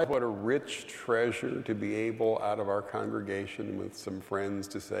What a rich treasure to be able, out of our congregation with some friends,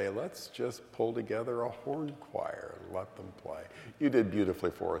 to say, let's just pull together a horn choir and let them play. You did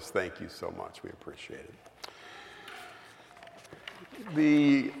beautifully for us. Thank you so much. We appreciate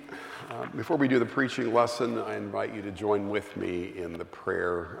it. Before we do the preaching lesson, I invite you to join with me in the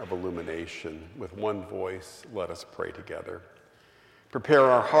prayer of illumination. With one voice, let us pray together. Prepare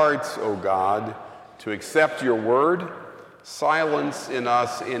our hearts, O God, to accept your word. Silence in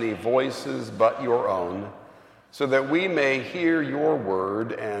us any voices but your own, so that we may hear your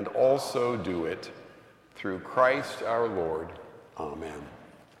word and also do it. Through Christ our Lord. Amen.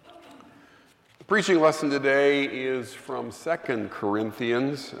 The preaching lesson today is from 2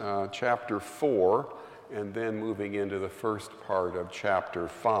 Corinthians chapter 4, and then moving into the first part of chapter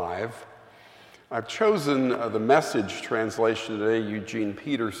 5. I've chosen the Message translation today, Eugene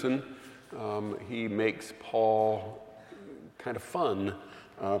Peterson. He makes Paul kind of fun.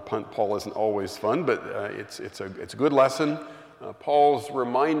 Paul isn't always fun, but it's a good lesson. Paul's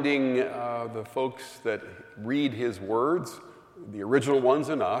reminding the folks that read his words, the original ones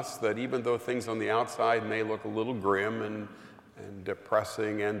in us, that even though things on the outside may look a little grim and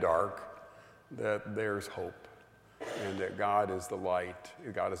depressing and dark, that there's hope, and that God is the light.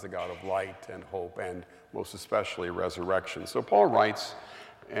 God is the God of light and hope, and most especially resurrection. So Paul writes,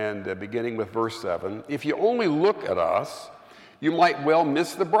 and beginning with verse 7, if you only look at us, you might well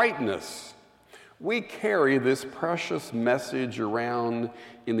miss the brightness. We carry this precious message around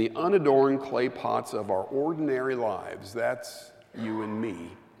in the unadorned clay pots of our ordinary lives. That's you and me.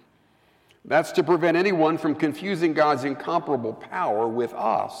 That's to prevent anyone from confusing God's incomparable power with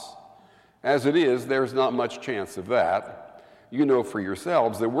us. As it is, there's not much chance of that. You know for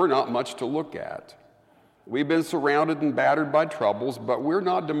yourselves that we're not much to look at. We've been surrounded and battered by troubles, but we're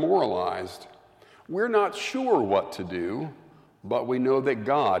not demoralized. We're not sure what to do, but we know that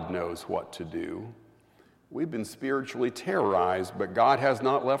God knows what to do. We've been spiritually terrorized, but God has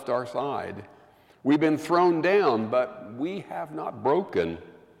not left our side. We've been thrown down, but we have not broken.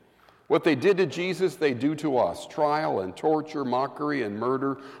 What they did to Jesus, they do to us. Trial and torture, mockery and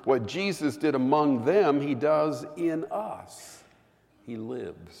murder. What Jesus did among them, he does in us. He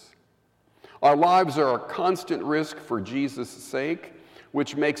lives. Our lives are a constant risk for Jesus' sake,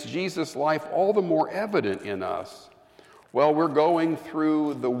 which makes Jesus' life all the more evident in us. Well, we're going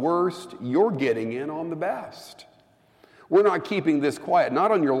through the worst, you're getting in on the best. We're not keeping this quiet,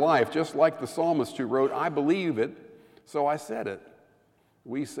 not on your life, just like the psalmist who wrote, I believe it, so I said it.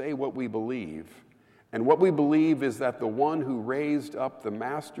 We say what we believe. And what we believe is that the one who raised up the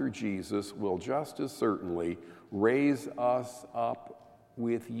Master Jesus will just as certainly raise us up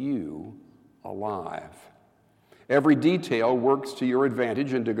with you alive. Every detail works to your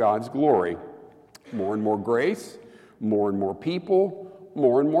advantage and to God's glory. More and more grace, more and more people,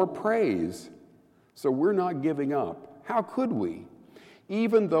 more and more praise. So we're not giving up. How could we?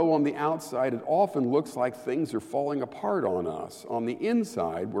 Even though on the outside it often looks like things are falling apart on us, on the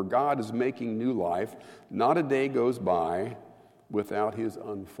inside, where God is making new life, not a day goes by without his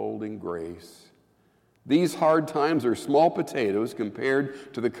unfolding grace. These hard times are small potatoes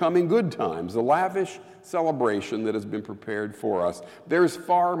compared to the coming good times, the lavish celebration that has been prepared for us. There's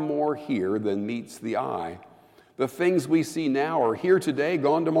far more here than meets the eye. The things we see now are here today,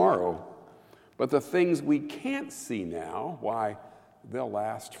 gone tomorrow. But the things we can't see now, why, they'll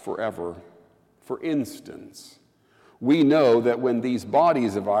last forever. For instance, we know that when these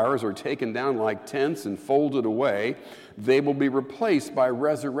bodies of ours are taken down like tents and folded away, they will be replaced by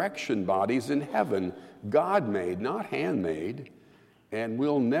resurrection bodies in heaven, God-made, not handmade, and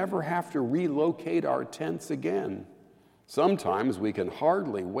we'll never have to relocate our tents again. Sometimes we can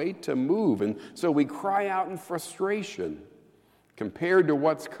hardly wait to move, and so we cry out in frustration. Compared to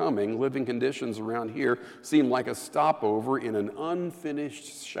what's coming, living conditions around here seem like a stopover in an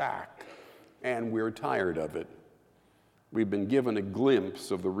unfinished shack, and we're tired of it. We've been given a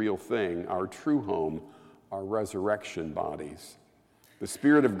glimpse of the real thing, our true home, our resurrection bodies. The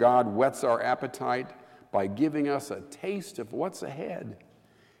Spirit of God whets our appetite by giving us a taste of what's ahead.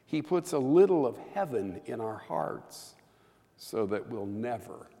 He puts a little of heaven in our hearts, so that we'll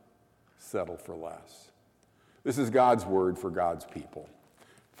never settle for less. This is God's word for God's people.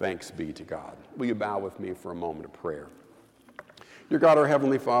 Thanks be to God. Will you bow with me for a moment of prayer? Dear God, our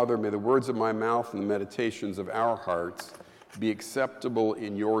Heavenly Father, may the words of my mouth and the meditations of our hearts be acceptable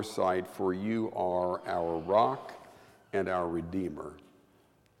in your sight, for you are our rock and our Redeemer.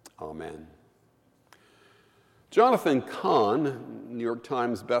 Amen. Jonathan Cahn, New York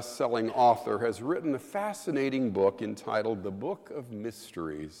Times best-selling author, has written a fascinating book entitled The Book of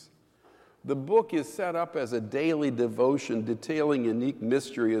Mysteries. The book is set up as a daily devotion detailing unique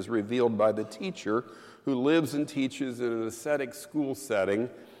mystery as revealed by the teacher who lives and teaches in an ascetic school setting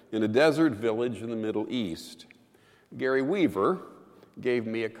in a desert village in the Middle East. Gary Weaver gave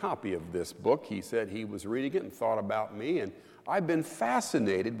me a copy of this book. He said he was reading it and thought about me, and I've been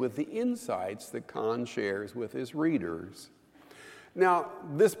fascinated with the insights that Kahn shares with his readers. Now,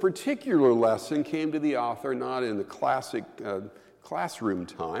 this particular lesson came to the author not in the classic classroom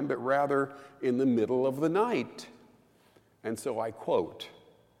time, but rather in the middle of the night. And so I quote,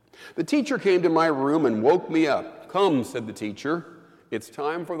 "The teacher came to my room and woke me up. 'Come,' said the teacher, 'it's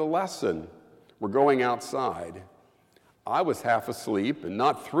time for the lesson. We're going outside.' I was half asleep and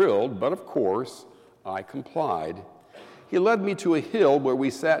not thrilled, but of course I complied. He led me to a hill where we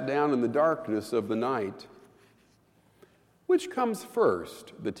sat down in the darkness of the night. 'Which comes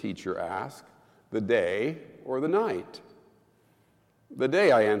first?' the teacher asked, 'the day or the night?' 'The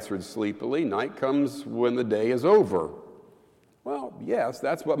day,' I answered sleepily. 'Night comes when the day is over.' 'Well, yes,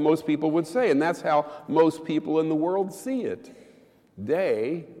 that's what most people would say, and that's how most people in the world see it.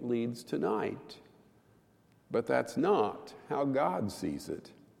 Day leads to night. But that's not how God sees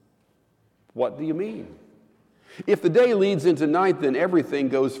it.' 'What do you mean?' 'If the day leads into night, then everything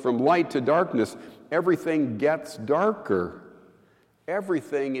goes from light to darkness. Everything gets darker.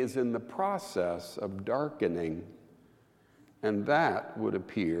 Everything is in the process of darkening. And that would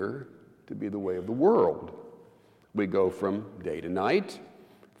appear to be the way of the world. We go from day to night,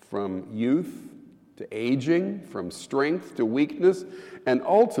 from youth to aging, from strength to weakness, and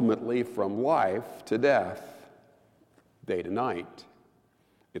ultimately from life to death. Day to night.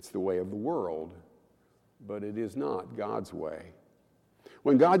 It's the way of the world, but it is not God's way.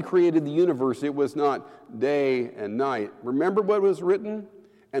 When God created the universe, it was not day and night. Remember what was written?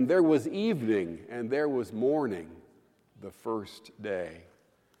 And there was evening, and there was morning, the first day.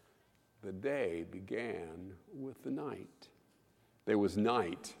 The day began with the night. There was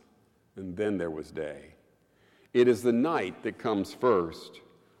night, and then there was day. It is the night that comes first.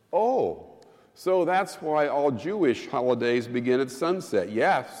 Oh, so that's why all Jewish holidays begin at sunset.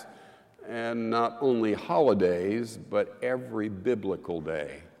 Yes, and not only holidays, but every biblical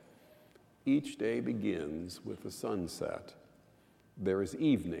day. Each day begins with the sunset. There is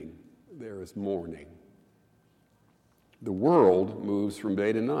evening, there is morning. The world moves from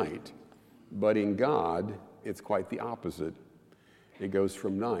day to night, but in God, it's quite the opposite. It goes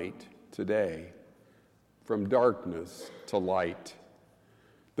from night to day, from darkness to light.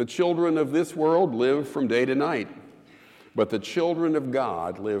 The children of this world live from day to night, but the children of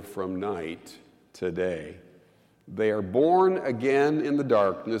God live from night to day. They are born again in the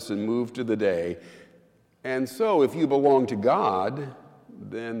darkness and move to the day. And so if you belong to God,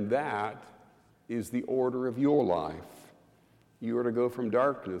 then that is the order of your life. You are to go from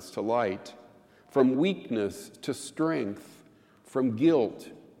darkness to light, from weakness to strength, from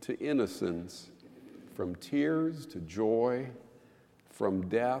guilt to innocence, from tears to joy, from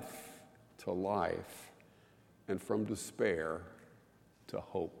death to life, and from despair to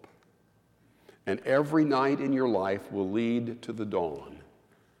hope. And every night in your life will lead to the dawn,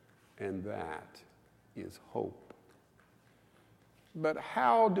 and that is hope. But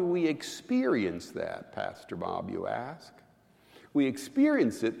how do we experience that, Pastor Bob, you ask? We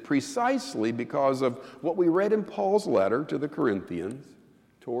experience it precisely because of what we read in Paul's letter to the Corinthians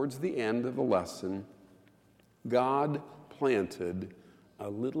towards the end of the lesson. God planted a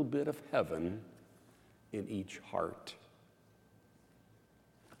little bit of heaven in each heart.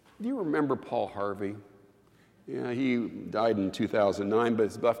 Do you remember Paul Harvey? Yeah, he died in 2009, but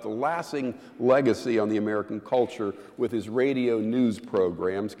has left a lasting legacy on the American culture with his radio news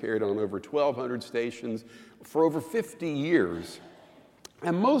programs carried on over 1,200 stations for over 50 years.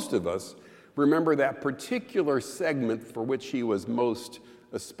 And most of us remember that particular segment for which he was most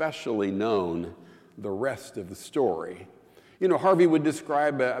especially known, the rest of the story. You know, Harvey would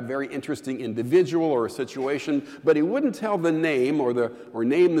describe a very interesting individual or a situation, but he wouldn't tell the name or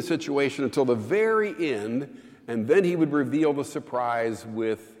name the situation until the very end, and then he would reveal the surprise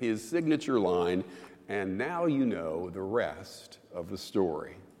with his signature line, and now you know the rest of the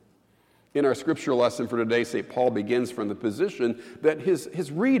story. In our scripture lesson for today, St. Paul begins from the position that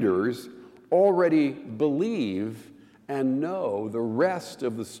his readers already believe and know the rest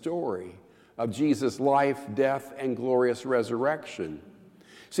of the story of Jesus' life, death, and glorious resurrection.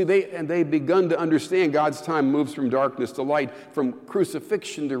 See, they've begun to understand God's time moves from darkness to light, from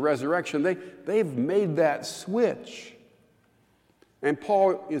crucifixion to resurrection. They've made that switch. And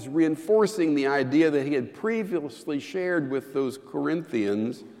Paul is reinforcing the idea that he had previously shared with those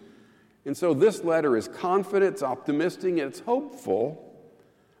Corinthians. And so this letter is confident, it's optimistic, and it's hopeful.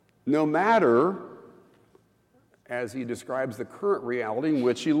 no matter, as he describes the current reality in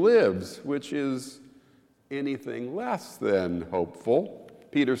which he lives, which is anything less than hopeful.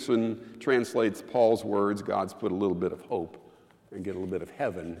 Peterson translates Paul's words, God's put a little bit of hope and get a little bit of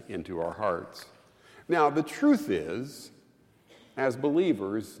heaven into our hearts. Now, the truth is, as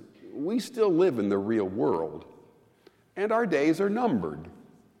believers, we still live in the real world, and our days are numbered.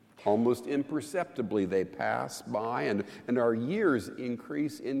 Almost imperceptibly they pass by, and our years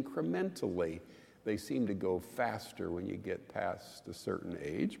increase incrementally. They seem to go faster when you get past a certain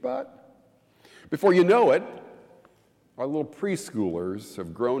age, but before you know it, our little preschoolers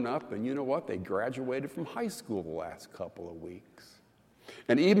have grown up, and you know what? They graduated from high school the last couple of weeks.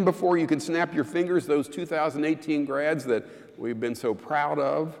 And even before you can snap your fingers, those 2018 grads that we've been so proud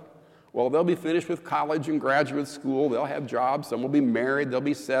of, well, they'll be finished with college and graduate school. They'll have jobs. Some will be married. They'll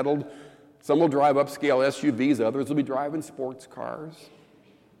be settled. Some will drive upscale SUVs. Others will be driving sports cars.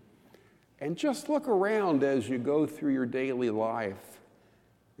 And just look around as you go through your daily life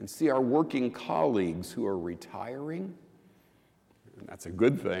and see our working colleagues who are retiring. And that's a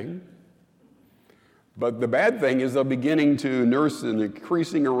good thing. But the bad thing is they're beginning to nurse an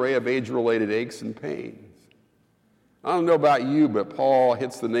increasing array of age-related aches and pains. I don't know about you, but Paul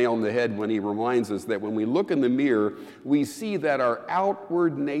hits the nail on the head when he reminds us that when we look in the mirror, we see that our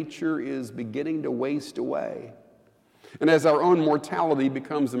outward nature is beginning to waste away. And as our own mortality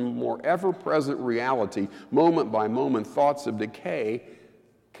becomes a more ever-present reality, moment by moment, thoughts of decay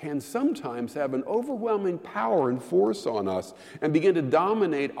can sometimes have an overwhelming power and force on us and begin to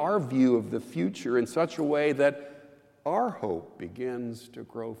dominate our view of the future in such a way that our hope begins to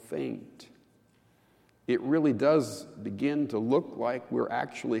grow faint. It really does begin to look like we're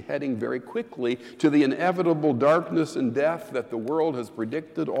actually heading very quickly to the inevitable darkness and death that the world has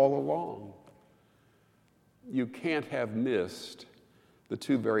predicted all along. You can't have missed the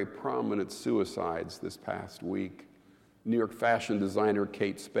two very prominent suicides this past week. New York fashion designer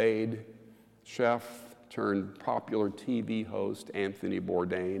Kate Spade, chef turned popular TV host Anthony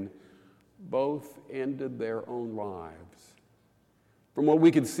Bourdain, both ended their own lives. From what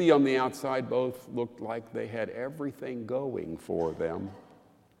we could see on the outside, both looked like they had everything going for them,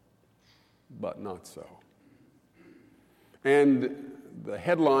 but not so. And the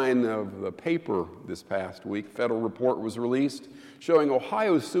headline of the paper this past week, federal report was released, showing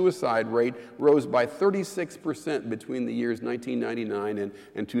Ohio's suicide rate rose by 36% between the years 1999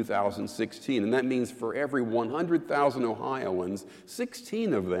 and 2016. And that means for every 100,000 Ohioans,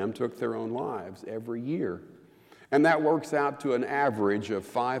 16 of them took their own lives every year. And that works out to an average of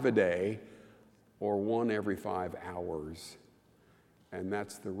 5 a day or 1 every 5 hours. And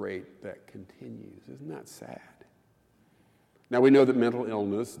that's the rate that continues. Isn't that sad? Now, we know that mental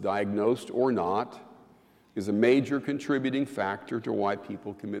illness, diagnosed or not, is a major contributing factor to why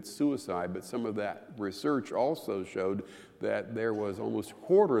people commit suicide. But some of that research also showed that there was almost a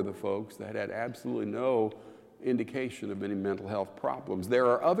quarter of the folks that had absolutely no indication of any mental health problems. There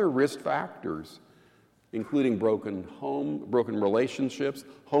are other risk factors, including broken relationships,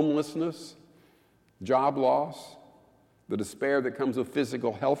 homelessness, job loss, the despair that comes with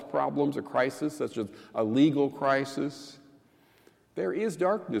physical health problems, a crisis such as a legal crisis. There is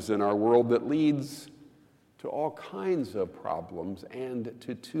darkness in our world that leads to all kinds of problems and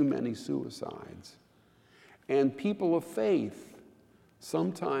to too many suicides. And people of faith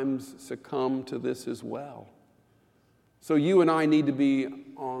sometimes succumb to this as well. So you and I need to be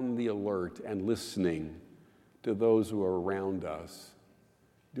on the alert and listening to those who are around us,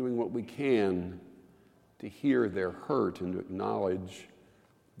 doing what we can to hear their hurt and to acknowledge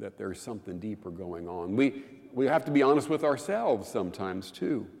that there's something deeper going on. We have to be honest with ourselves sometimes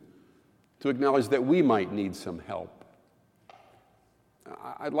too, to acknowledge that we might need some help.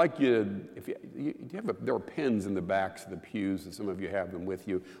 I'd like you, there are pens in the backs of the pews, and some of you have them with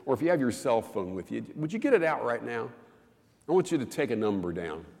you, or if you have your cell phone with you, would you get it out right now? I want you to take a number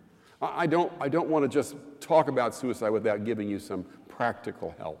down. I don't want to just talk about suicide without giving you some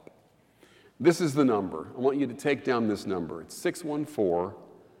practical help. This is the number. I want you to take down this number. It's 614-221-5445.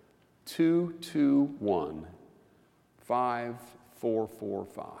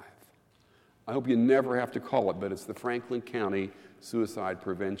 I hope you never have to call it, but it's the Franklin County Suicide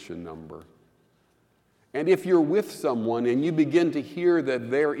Prevention number. And if you're with someone and you begin to hear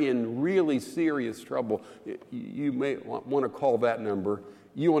that they're in really serious trouble, you may want to call that number.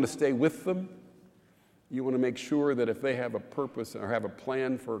 You want to stay with them. You want to make sure that if they have a purpose or have a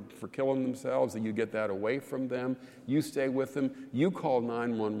plan for killing themselves, that you get that away from them. You stay with them. You call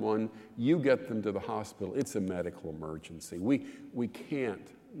 911. You get them to the hospital. It's a medical emergency. We can't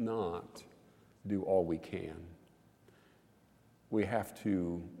not do all we can. we have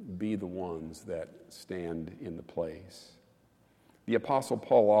to be the ones that stand in the place. The Apostle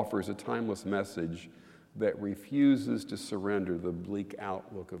Paul offers a timeless message that refuses to surrender the bleak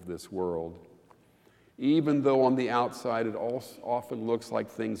outlook of this world. Even though on the outside it often looks like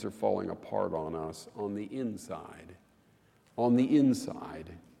things are falling apart on us, on the inside,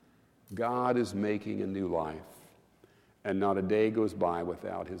 God is making a new life, and not a day goes by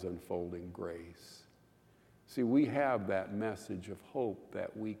without his unfolding grace. See, we have that message of hope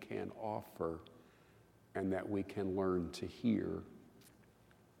that we can offer and that we can learn to hear.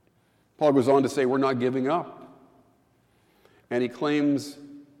 Paul goes on to say we're not giving up. And he claims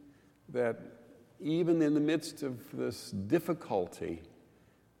that even in the midst of this difficulty,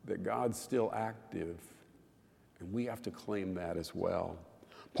 that God's still active, and we have to claim that as well.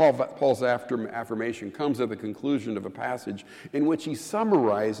 Paul's affirmation comes at the conclusion of a passage in which he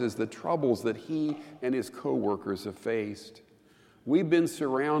summarizes the troubles that he and his co-workers have faced. We've been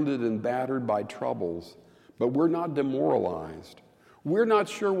surrounded and battered by troubles, but we're not demoralized. We're not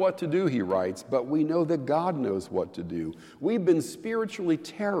sure what to do, he writes, but we know that God knows what to do. We've been spiritually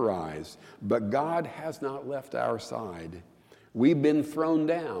terrorized, but God has not left our side. We've been thrown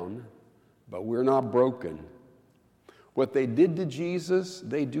down, but we're not broken. What they did to Jesus,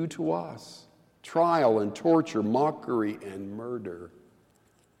 they do to us. Trial and torture, mockery and murder.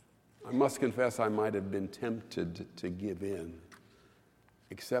 I must confess I might have been tempted to give in.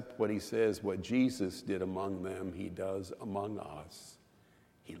 Except what he says, what Jesus did among them, he does among us.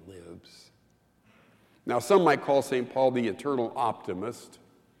 He lives. Now, some might call St. Paul the eternal optimist.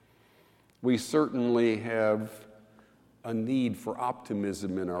 We certainly have a need for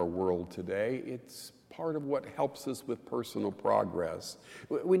optimism in our world today. It's part of what helps us with personal progress.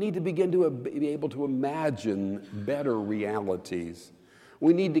 We need to begin to be able to imagine better realities.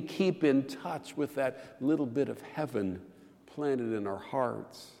 We need to keep in touch with that little bit of heaven planted in our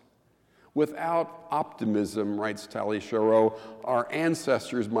hearts. Without optimism, writes Tally Charo, our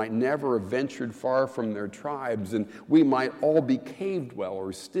ancestors might never have ventured far from their tribes, and we might all be cave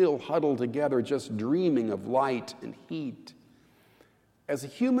dwellers, still huddled together, just dreaming of light and heat. As a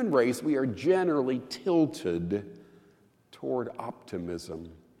human race, we are generally tilted toward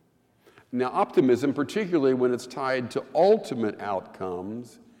optimism. Now, optimism, particularly when it's tied to ultimate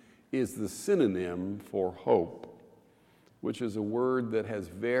outcomes, is the synonym for hope, which is a word that has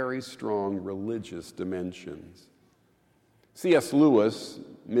very strong religious dimensions. C.S. Lewis,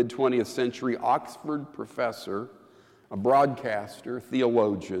 mid-20th century Oxford professor, a broadcaster,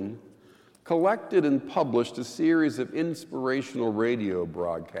 theologian, collected and published a series of inspirational radio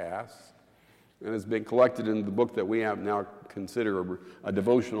broadcasts, and has been collected in the book that we have now consider a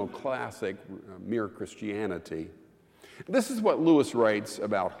devotional classic, Mere Christianity. This is what Lewis writes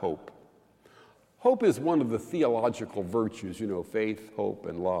about hope. Hope is one of the theological virtues, faith, hope,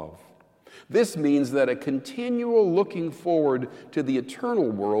 and love. This means that a continual looking forward to the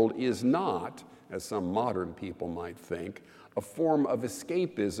eternal world is not, as some modern people might think, a form of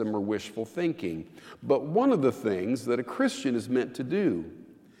escapism or wishful thinking, but one of the things that a Christian is meant to do.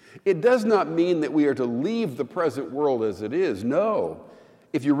 It does not mean that we are to leave the present world as it is. No.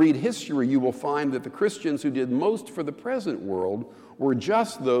 If you read history, you will find that the Christians who did most for the present world were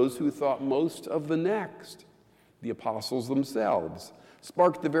just those who thought most of the next. The apostles themselves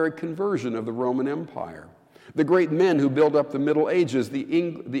sparked the very conversion of the Roman Empire. The great men who built up the Middle Ages, the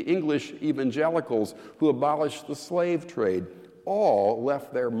English evangelicals who abolished the slave trade, all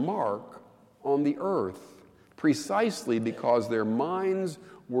left their mark on the earth precisely because their minds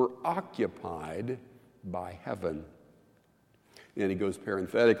were occupied by heaven. And he goes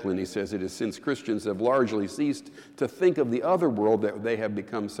parenthetically and he says, it is since Christians have largely ceased to think of the other world that they have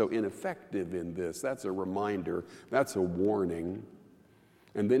become so ineffective in this. That's a reminder. That's a warning.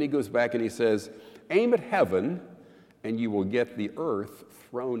 And then he goes back and he says, aim at heaven and you will get the earth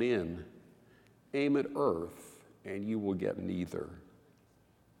thrown in. Aim at earth and you will get neither.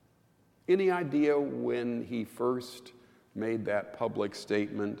 Any idea when he first made that public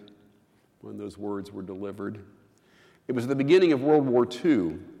statement, when those words were delivered? It was the beginning of World War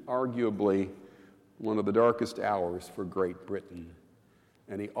II, arguably one of the darkest hours for Great Britain.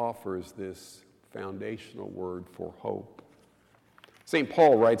 And he offers this foundational word for hope. St.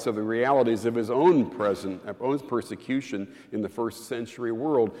 Paul writes of the realities of his own persecution in the first century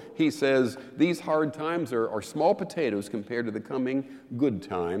world. He says, these hard times are small potatoes compared to the coming good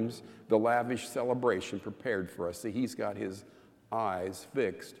times, the lavish celebration prepared for us. See, he's got his eyes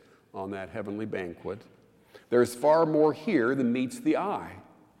fixed on that heavenly banquet. There's far more here than meets the eye.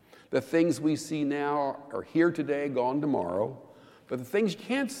 The things we see now are here today, gone tomorrow. But the things you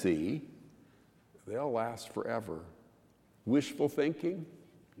can't see, they'll last forever. Wishful thinking?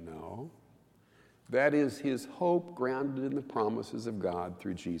 No. That is his hope grounded in the promises of God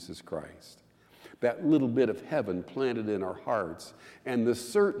through Jesus Christ. That little bit of heaven planted in our hearts, and the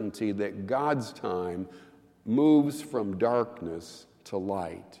certainty that God's time moves from darkness to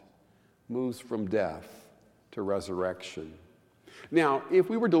light, moves from death to resurrection. Now, if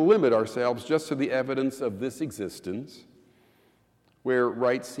we were to limit ourselves just to the evidence of this existence, where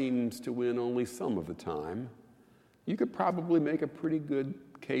right seems to win only some of the time, you could probably make a pretty good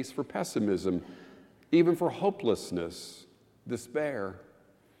case for pessimism, even for hopelessness, despair.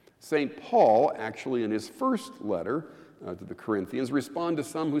 St. Paul, actually, in his first letter to the Corinthians, responded to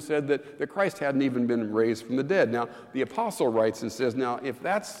some who said that Christ hadn't even been raised from the dead. Now, the apostle writes and says, now, if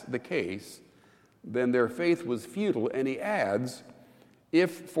that's the case, then their faith was futile. And he adds,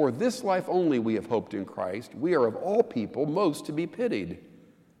 if for this life only we have hoped in Christ, we are of all people most to be pitied.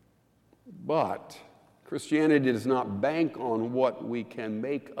 But Christianity does not bank on what we can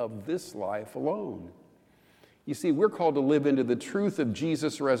make of this life alone. You see, we're called to live into the truth of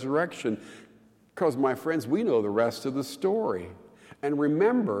Jesus' resurrection because, my friends, we know the rest of the story. And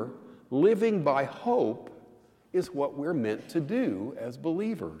remember, living by hope is what we're meant to do as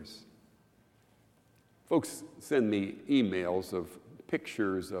believers. Folks send me emails of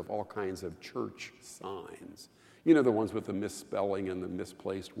pictures of all kinds of church signs. You know, the ones with the misspelling and the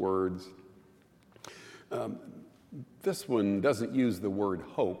misplaced words. This one doesn't use the word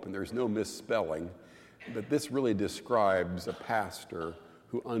hope, and there's no misspelling. But this really describes a pastor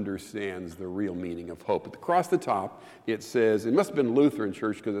who understands the real meaning of hope. Across the top, it says, it must have been Lutheran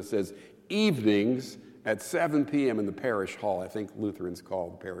church because it says evenings at 7 p.m. in the parish hall. I think Lutherans call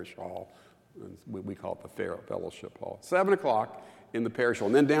the parish hall. We call it the fellowship hall. 7 o'clock in the parish hall.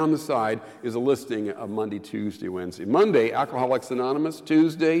 And then down the side is a listing of Monday, Tuesday, Wednesday. Monday, Alcoholics Anonymous.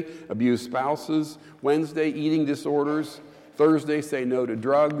 Tuesday, abused spouses. Wednesday, eating disorders. Thursday, say no to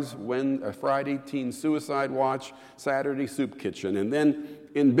drugs. Friday, teen suicide watch. Saturday, soup kitchen. And then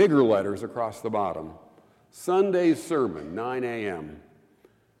in bigger letters across the bottom, Sunday's sermon, 9 a.m.,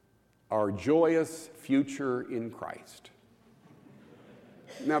 our joyous future in Christ.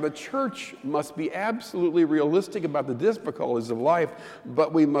 Now, the church must be absolutely realistic about the difficulties of life,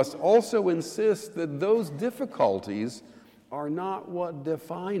 but we must also insist that those difficulties are not what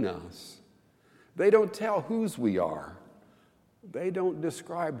define us. They don't tell whose we are. They don't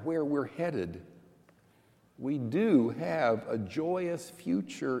describe where we're headed. We do have a joyous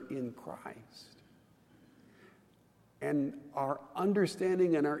future in Christ. And our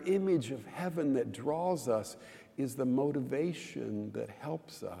understanding and our image of heaven that draws us is the motivation that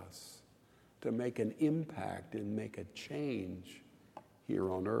helps us to make an impact and make a change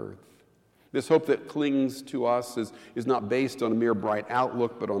here on earth. This hope that clings to us is not based on a mere bright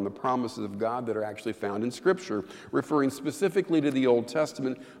outlook, but on the promises of God that are actually found in Scripture. Referring specifically to the Old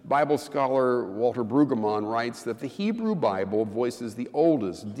Testament, Bible scholar Walter Brueggemann writes that the Hebrew Bible voices the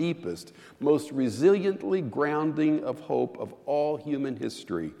oldest, deepest, most resiliently grounding of hope of all human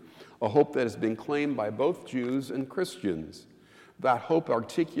history, a hope that has been claimed by both Jews and Christians. That hope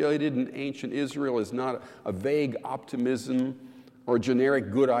articulated in ancient Israel is not a vague optimism or a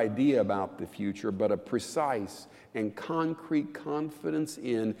generic good idea about the future, but a precise and concrete confidence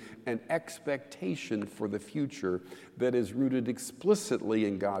in and expectation for the future that is rooted explicitly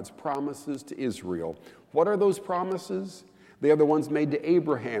in God's promises to Israel. What are those promises? They are the ones made to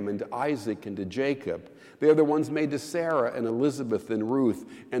Abraham and to Isaac and to Jacob. They are the ones made to Sarah and Elizabeth and Ruth,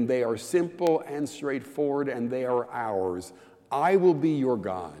 and they are simple and straightforward, and they are ours. I will be your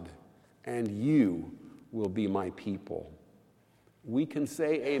God, and you will be my people. We can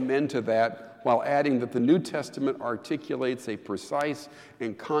say amen to that while adding that the New Testament articulates a precise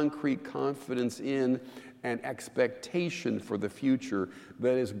and concrete confidence in and expectation for the future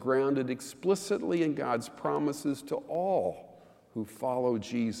that is grounded explicitly in God's promises to all who follow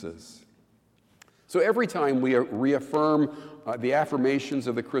Jesus. So every time we reaffirm the affirmations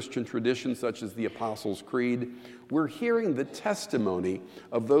of the Christian tradition, such as the Apostles' Creed, we're hearing the testimony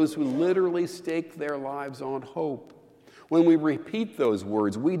of those who literally stake their lives on hope. When we repeat those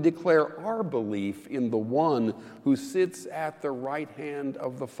words, we declare our belief in the one who sits at the right hand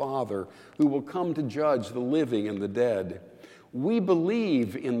of the Father, who will come to judge the living and the dead. We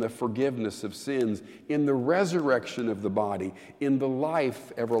believe in the forgiveness of sins, in the resurrection of the body, in the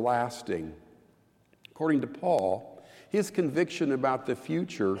life everlasting. According to Paul, his conviction about the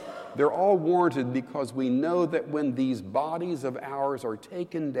future, they're all warranted because we know that when these bodies of ours are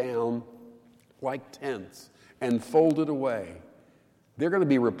taken down like tents and folded away, they're going to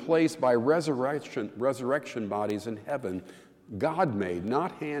be replaced by resurrection bodies in heaven, God-made,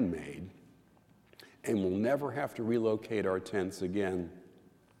 not handmade. and we'll never have to relocate our tents again.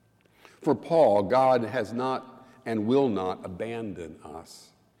 For Paul, God has not and will not abandon us.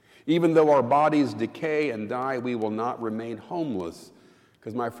 Even though our bodies decay and die, we will not remain homeless,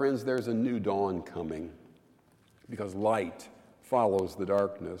 because, my friends, there's a new dawn coming, because light follows the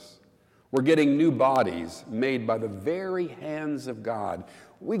darkness. We're getting new bodies made by the very hands of God.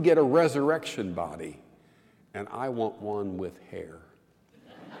 We get a resurrection body, and I want one with hair.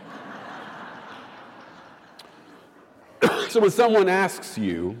 So when someone asks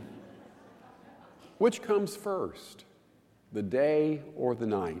you, which comes first, the day or the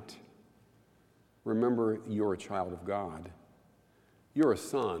night, remember you're a child of God. You're a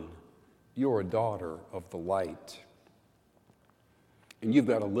son. You're a daughter of the light. And you've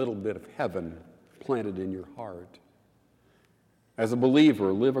got a little bit of heaven planted in your heart. As a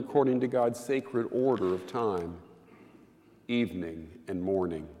believer, live according to God's sacred order of time, evening and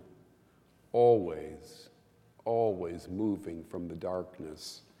morning, always moving from the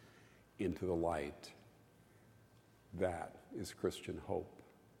darkness into the light. That is Christian hope.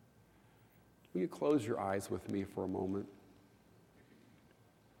 Will you close your eyes with me for a moment?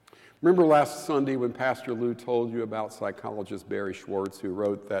 Remember last Sunday when Pastor Lou told you about psychologist Barry Schwartz, who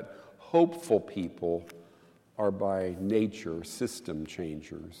wrote that hopeful people are by nature system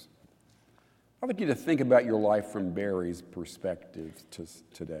changers? I'd like you to think about your life from Barry's perspective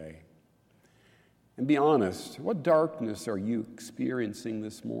today. And be honest, what darkness are you experiencing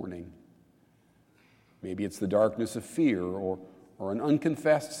this morning? Maybe it's the darkness of fear or an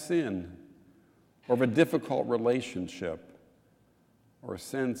unconfessed sin, or of a difficult relationship, or a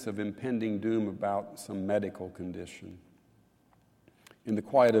sense of impending doom about some medical condition. In the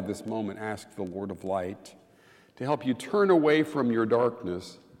quiet of this moment, ask the Lord of light to help you turn away from your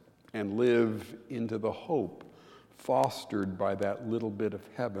darkness and live into the hope fostered by that little bit of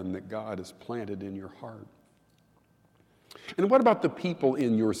heaven that God has planted in your heart. And what about the people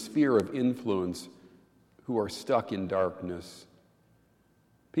in your sphere of influence who are stuck in darkness?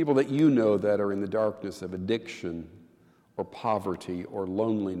 People that you know that are in the darkness of addiction or poverty or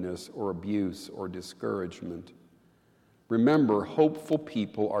loneliness or abuse or discouragement. Remember, hopeful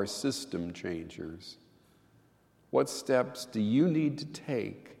people are system changers. What steps do you need to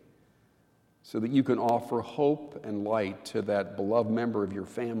take so that you can offer hope and light to that beloved member of your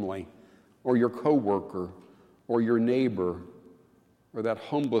family, or your coworker, or your neighbor, or that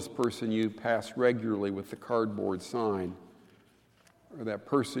homeless person you pass regularly with the cardboard sign, or that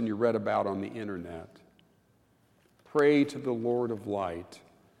person you read about on the internet? Pray to the Lord of light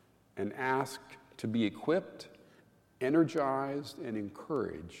and ask to be equipped, energized, and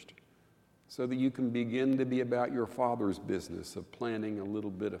encouraged so that you can begin to be about your Father's business of planting a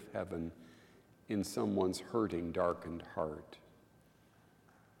little bit of heaven in someone's hurting, darkened heart.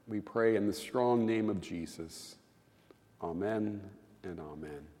 We pray in the strong name of Jesus. Amen and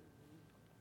amen.